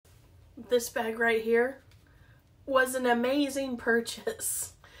This bag right here was an amazing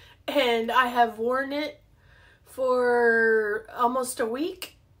purchase, and I have worn it for almost a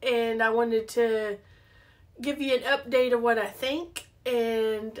week, and I wanted to give you an update of what I think.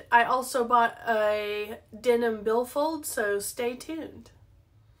 And I also bought a denim billfold, so stay tuned.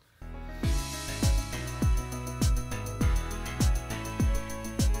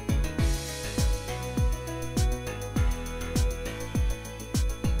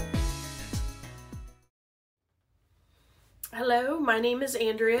 Hello, my name is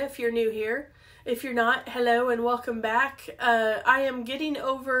Andrea if you're new here. If you're not, hello and welcome back. I am getting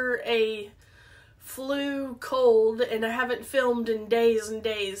over a flu cold and I haven't filmed in days and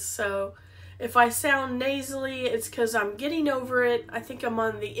days, so if I sound nasally, it's because I'm getting over it. I think I'm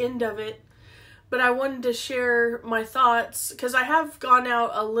on the end of it, but I wanted to share my thoughts because I have gone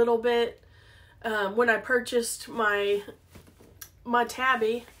out a little bit when I purchased my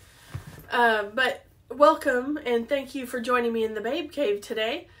tabby, but welcome and thank you for joining me in the Babe Cave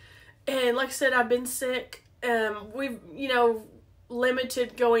today. And like I said, I've been sick. We've,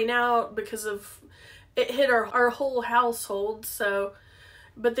 limited going out because of it hit our whole household. So,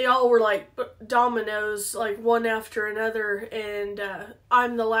 but they all were like dominoes, like one after another, and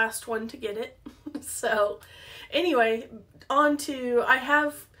I'm the last one to get it. So, anyway,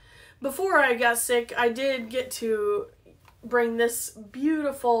 before I got sick, I did get to bring this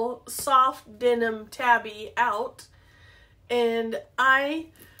beautiful soft denim tabby out, and I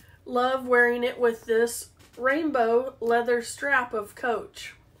love wearing it with this rainbow leather strap of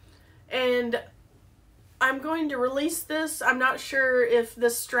Coach. And I'm going to release this. I'm not sure if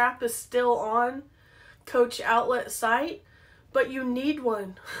this strap is still on Coach outlet site, but you need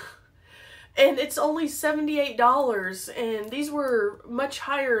one. And it's only $78, and these were much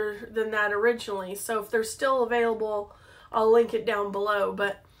higher than that originally, so if they're still available, I'll link it down below.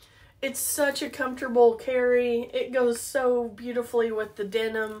 But it's such a comfortable carry. It goes so beautifully with the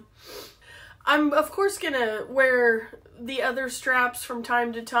denim. I'm of course gonna wear the other straps from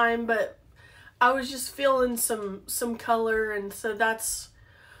time to time, but I was just feeling some color, and so that's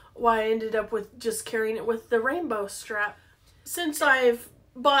why I ended up with just carrying it with the rainbow strap. Since I've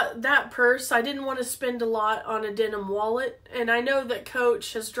bought that purse, I didn't want to spend a lot on a denim wallet, and I know that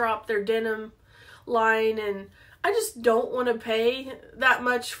Coach has dropped their denim line, and I just don't want to pay that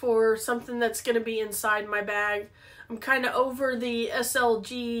much for something that's going to be inside my bag. I'm kind of over the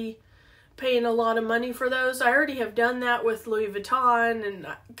SLG paying a lot of money for those. I already have done that with Louis Vuitton and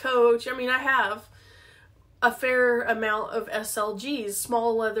Coach. I mean, I have a fair amount of SLGs,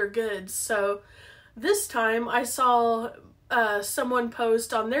 small leather goods. So this time I saw someone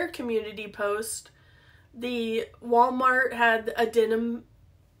post on their community post, the Walmart had a denim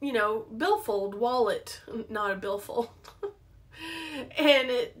billfold wallet, not a billfold.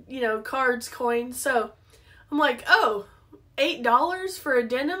 And it, cards, coins. So I'm like, oh, $8 for a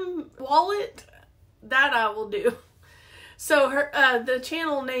denim wallet? That I will do. So the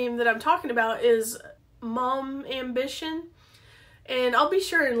channel name that I'm talking about is Mom Ambition. And I'll be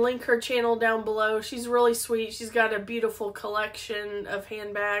sure and link her channel down below. She's really sweet. She's got a beautiful collection of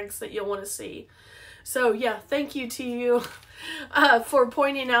handbags that you'll want to see. So yeah, thank you to you for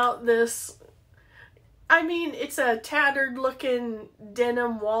pointing out this. I mean, it's a tattered looking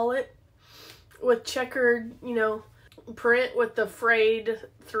denim wallet with checkered, print with the frayed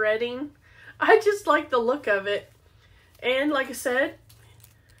threading. I just like the look of it. And like I said,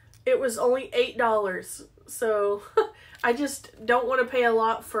 it was only $8. So I just don't want to pay a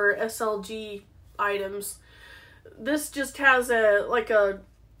lot for SLG items. This just has a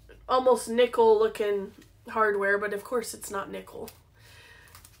almost nickel looking hardware, but of course it's not nickel.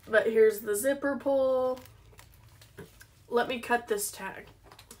 But here's the zipper pull. Let me cut this tag.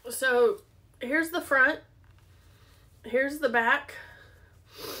 So here's the front, here's the back,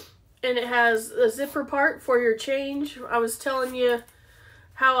 and it has a zipper part for your change. I was telling you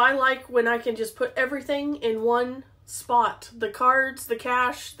how I like when I can just put everything in one spot, the cards, the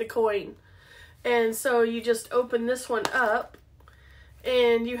cash, the coin. And so you just open this one up,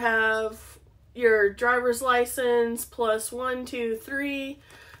 and you have your driver's license plus 1, 2, 3.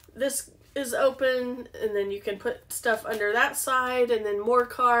 This is open, and then you can put stuff under that side, and then more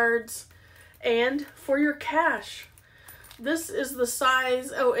cards. And for your cash, this is the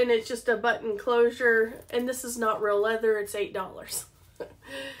size. Oh, and it's just a button closure, and this is not real leather. It's $8.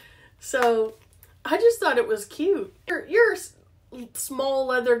 So I just thought it was cute. Your small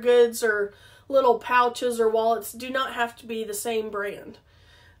leather goods or little pouches or wallets do not have to be the same brand.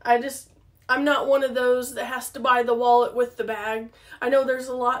 I'm not one of those that has to buy the wallet with the bag. I know there's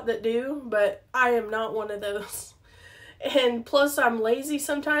a lot that do, but I am not one of those. And plus I'm lazy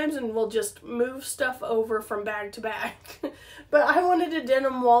sometimes and will just move stuff over from bag to bag. But I wanted a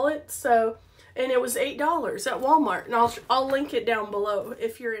denim wallet, so, and it was $8 at Walmart, and I'll link it down below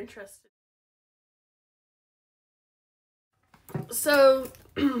if you're interested. So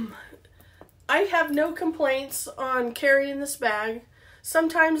I have no complaints on carrying this bag.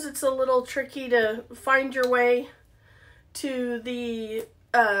 Sometimes it's a little tricky to find your way to the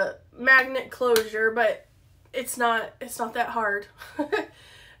magnet closure, but it's not that hard.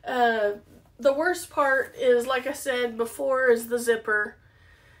 The worst part is, like I said before, is the zipper.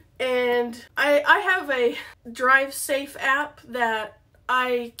 And I have a Drive Safe app that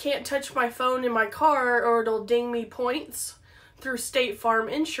I can't touch my phone in my car or it'll ding me points through State Farm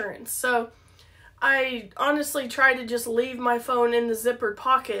insurance. So I honestly try to just leave my phone in the zippered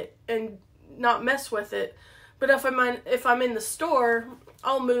pocket and not mess with it. But if I'm in the store,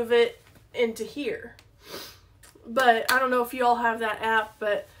 I'll move it into here. But I don't know if you all have that app,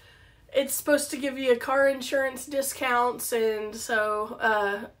 but it's supposed to give you a car insurance discounts, and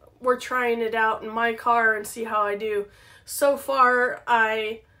so we're trying it out in my car and see how I do. So far,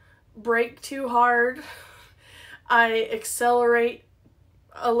 I brake too hard. I accelerate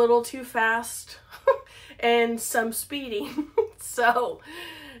a little too fast and some speeding. So,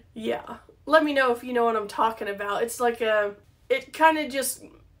 yeah. Let me know if you know what I'm talking about. It's like it kind of just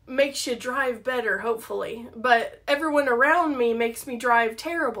makes you drive better, hopefully. But everyone around me makes me drive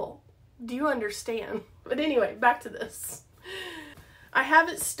terrible. Do you understand? But anyway, back to this. I have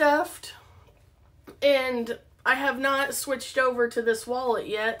it stuffed, and I have not switched over to this wallet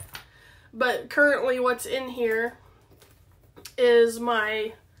yet. But currently what's in here is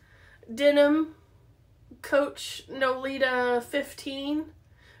my denim Coach Nolita 15.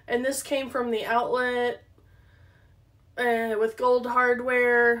 And this came from the outlet with gold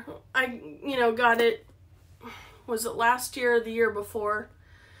hardware. I, got it, was it last year or the year before?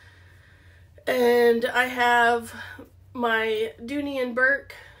 And I have my Dooney and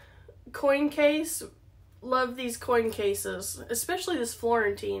Bourke coin case. Love these coin cases, especially this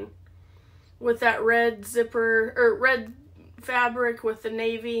Florentine with that red zipper, or red fabric with the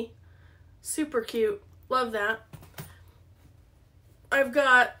navy. Super cute. Love that. I've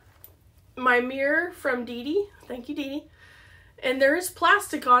got my mirror from Dee. Thank you, Dee. And there is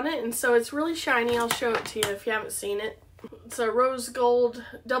plastic on it, and so it's really shiny. I'll show it to you if you haven't seen it. It's a rose gold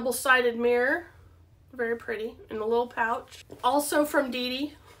double-sided mirror. Very pretty. In a little pouch. Also from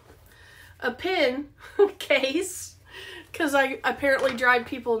Dee. A pin case, because I apparently drive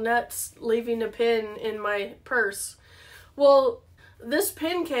people nuts leaving a pin in my purse. Well, this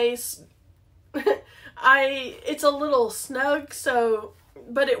pin case, it's a little snug,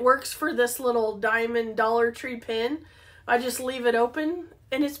 but it works for this little diamond Dollar Tree pin. I just leave it open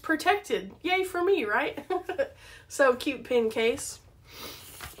and it's protected. Yay for me, right? So cute pin case.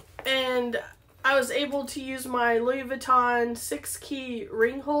 And I was able to use my Louis Vuitton 6-key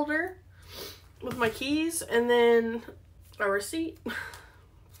ring holder with my keys, and then a receipt.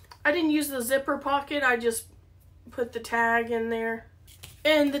 I didn't use the zipper pocket, I just put the tag in there.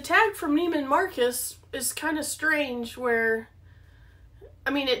 And the tag from Neiman Marcus is kind of strange, where,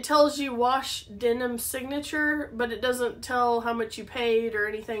 it tells you wash denim signature, but it doesn't tell how much you paid or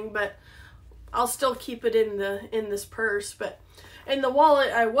anything, but I'll still keep it in this purse. And the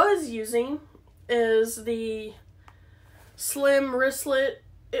wallet I was using is the slim wristlet.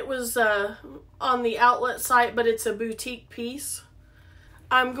 It was on the outlet site, but it's a boutique piece.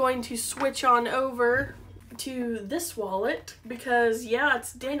 I'm going to switch on over to this wallet because, yeah,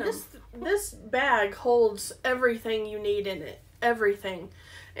 it's denim. This bag holds everything you need in it. Everything.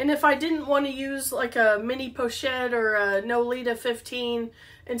 And if I didn't want to use like a mini pochette or a Nolita 15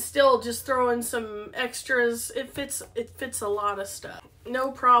 and still just throw in some extras, it fits a lot of stuff.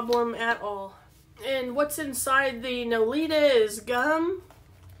 No problem at all. And what's inside the Nolita is gum,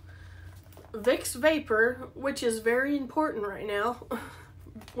 Vicks Vapor, which is very important right now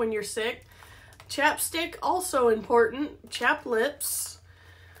when you're sick. Chapstick, also important. Chap lips.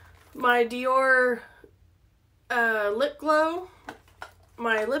 My Dior lip glow.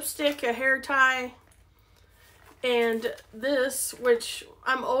 My lipstick, a hair tie. And this, which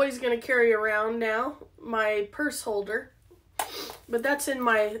I'm always going to carry around now, my purse holder. But that's in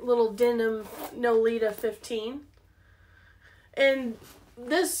my little denim Nolita 15. And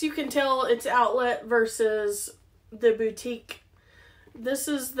this, you can tell it's outlet versus the boutique. This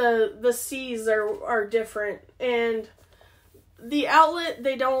is the C's are different. And the outlet,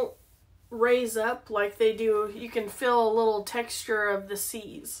 they don't raise up like they do. You can feel a little texture of the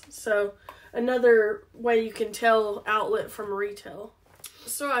C's. So another way you can tell outlet from retail.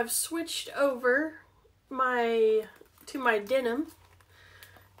 So I've switched over my to my denim.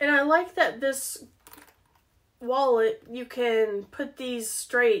 And I like that this wallet, you can put these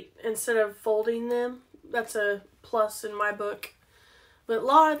straight instead of folding them. That's a plus in my book. But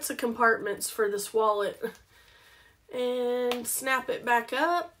lots of compartments for this wallet. And snap it back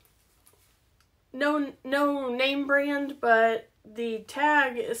up. No name brand, but the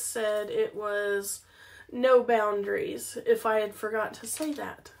tag said it was no boundaries, if I had forgot to say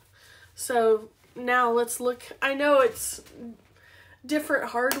that. So now let's look. I know it's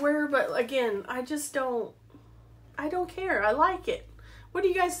different hardware, but again, I don't care. I like it. What do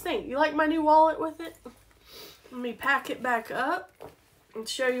you guys think? You like my new wallet with it? Let me pack it back up and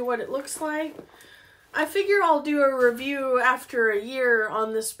show you what it looks like. I figure I'll do a review after a year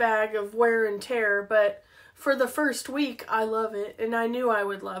on this bag of wear and tear, but for the first week, I love it, and I knew I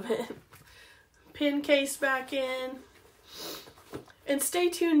would love it. Pin case back in. And stay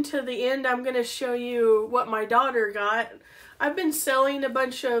tuned to the end. I'm going to show you what my daughter got. I've been selling a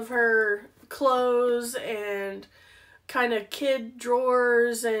bunch of her clothes and kind of kid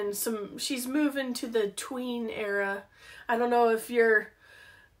drawers and she's moving to the tween era. I don't know if you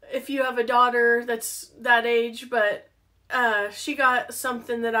have a daughter that's that age, but she got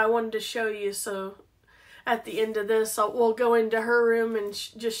something that I wanted to show you, so at the end of this we'll go into her room and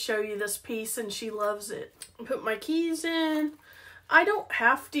just show you this piece, and she loves it. Put my keys in. I don't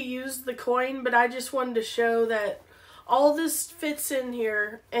have to use the coin, but I just wanted to show that all this fits in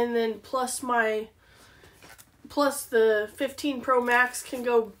here, and then plus the 15 Pro Max can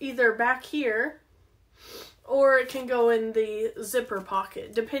go either back here or it can go in the zipper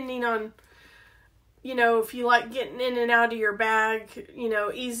pocket, depending on, you know, if you like getting in and out of your bag, you know,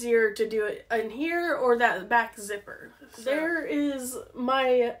 easier to do it in here or that back zipper. So there is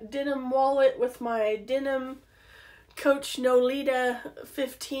my denim wallet with my denim Coach Nolita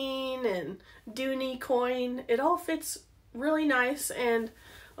 15 and Dooney coin. It all fits really nice, and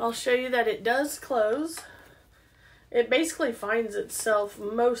I'll show you that it does close. It basically finds itself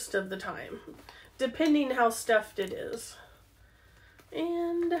most of the time, depending how stuffed it is.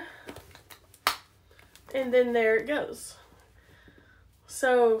 And then there it goes.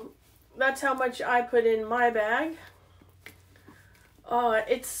 So that's how much I put in my bag. Oh,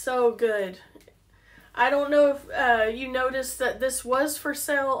 it's so good. I don't know if you noticed that this was for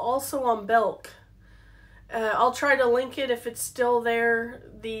sale also on Belk. I'll try to link it if it's still there.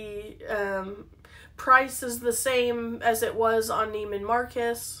 The price is the same as it was on Neiman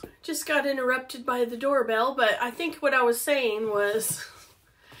Marcus. Just got interrupted by the doorbell, but I think what I was saying was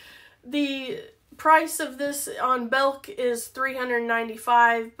the price of this on Belk is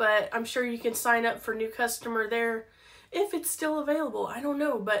 $395, but I'm sure you can sign up for new customer there if it's still available. I don't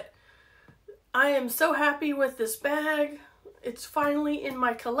know, but I am so happy with this bag. It's finally in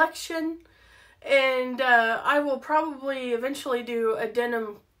my collection, and I will probably eventually do a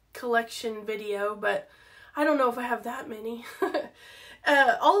denim collection video, but I don't know if I have that many.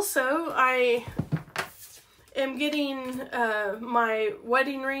 Also, I am getting my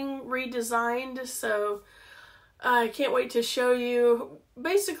wedding ring redesigned, so I can't wait to show you.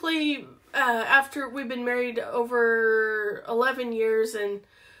 Basically, after we've been married over 11 years, and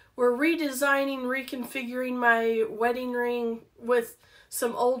we're redesigning, reconfiguring my wedding ring with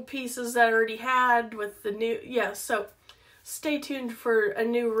some old pieces that I already had with the new, so stay tuned for a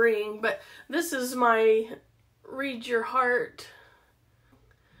new ring. But this is my Read Your Heart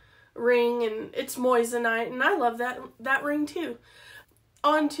ring, and it's moissanite, and I love that ring too.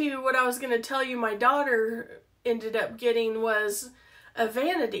 On to what I was going to tell you my daughter ended up getting was a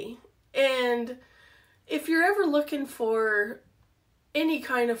vanity. And if you're ever looking for any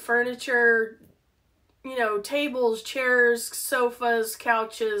kind of furniture, you know, tables, chairs, sofas,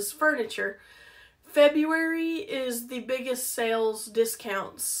 couches, furniture, February is the biggest sales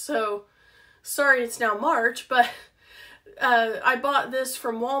discounts. So, sorry it's now March, but I bought this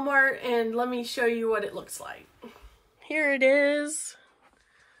from Walmart, and let me show you what it looks like. Here it is.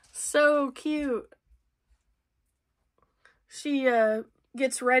 So cute. She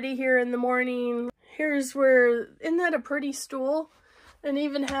gets ready here in the morning. Here's where, isn't that a pretty stool? And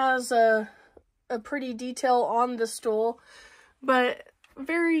even has a pretty detail on the stool. But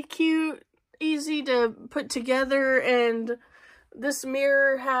very cute, easy to put together, and this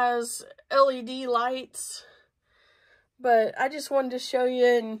mirror has LED lights. But I just wanted to show you,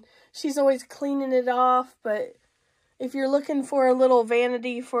 and she's always cleaning it off. But if you're looking for a little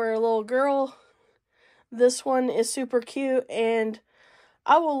vanity for a little girl, this one is super cute, and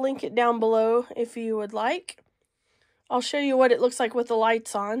I will link it down below if you would like. I'll show you what it looks like with the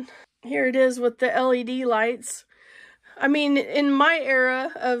lights on. Here it is with the LED lights. I mean, in my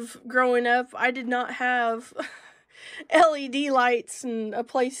era of growing up, I did not have LED lights and a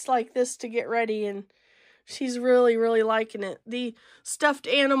place like this to get ready, and she's really, really liking it. The stuffed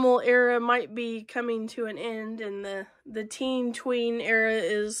animal era might be coming to an end, and the teen tween era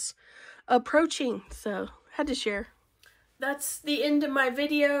is approaching, so had to share. That's the end of my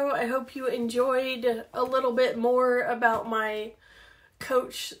video. I hope you enjoyed a little bit more about my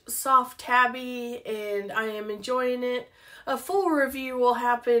Coach Soft Tabby, and I am enjoying it. A full review will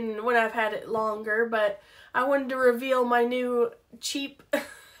happen when I've had it longer, but I wanted to reveal my new cheap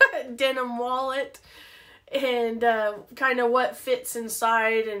denim wallet and kind of what fits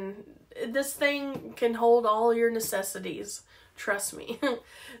inside, and this thing can hold all your necessities. Trust me.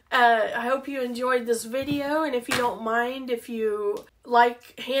 I hope you enjoyed this video, and if you don't mind, if you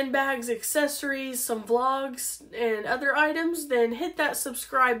like handbags, accessories, some vlogs, and other items, then hit that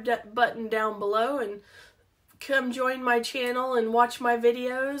subscribe button down below and come join my channel and watch my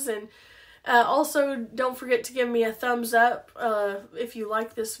videos. And also, don't forget to give me a thumbs up if you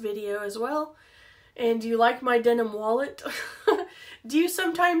like this video as well. And do you like my denim wallet? Do you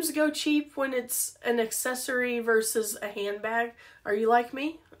sometimes go cheap when it's an accessory versus a handbag? Are you like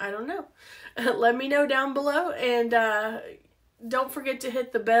me? I don't know. Let me know down below, and don't forget to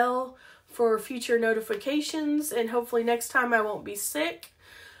hit the bell for future notifications, and hopefully next time I won't be sick,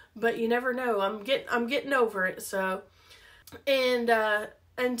 but you never know. I'm getting over it, so. And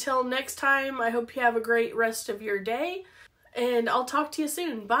until next time, I hope you have a great rest of your day, and I'll talk to you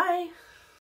soon. Bye!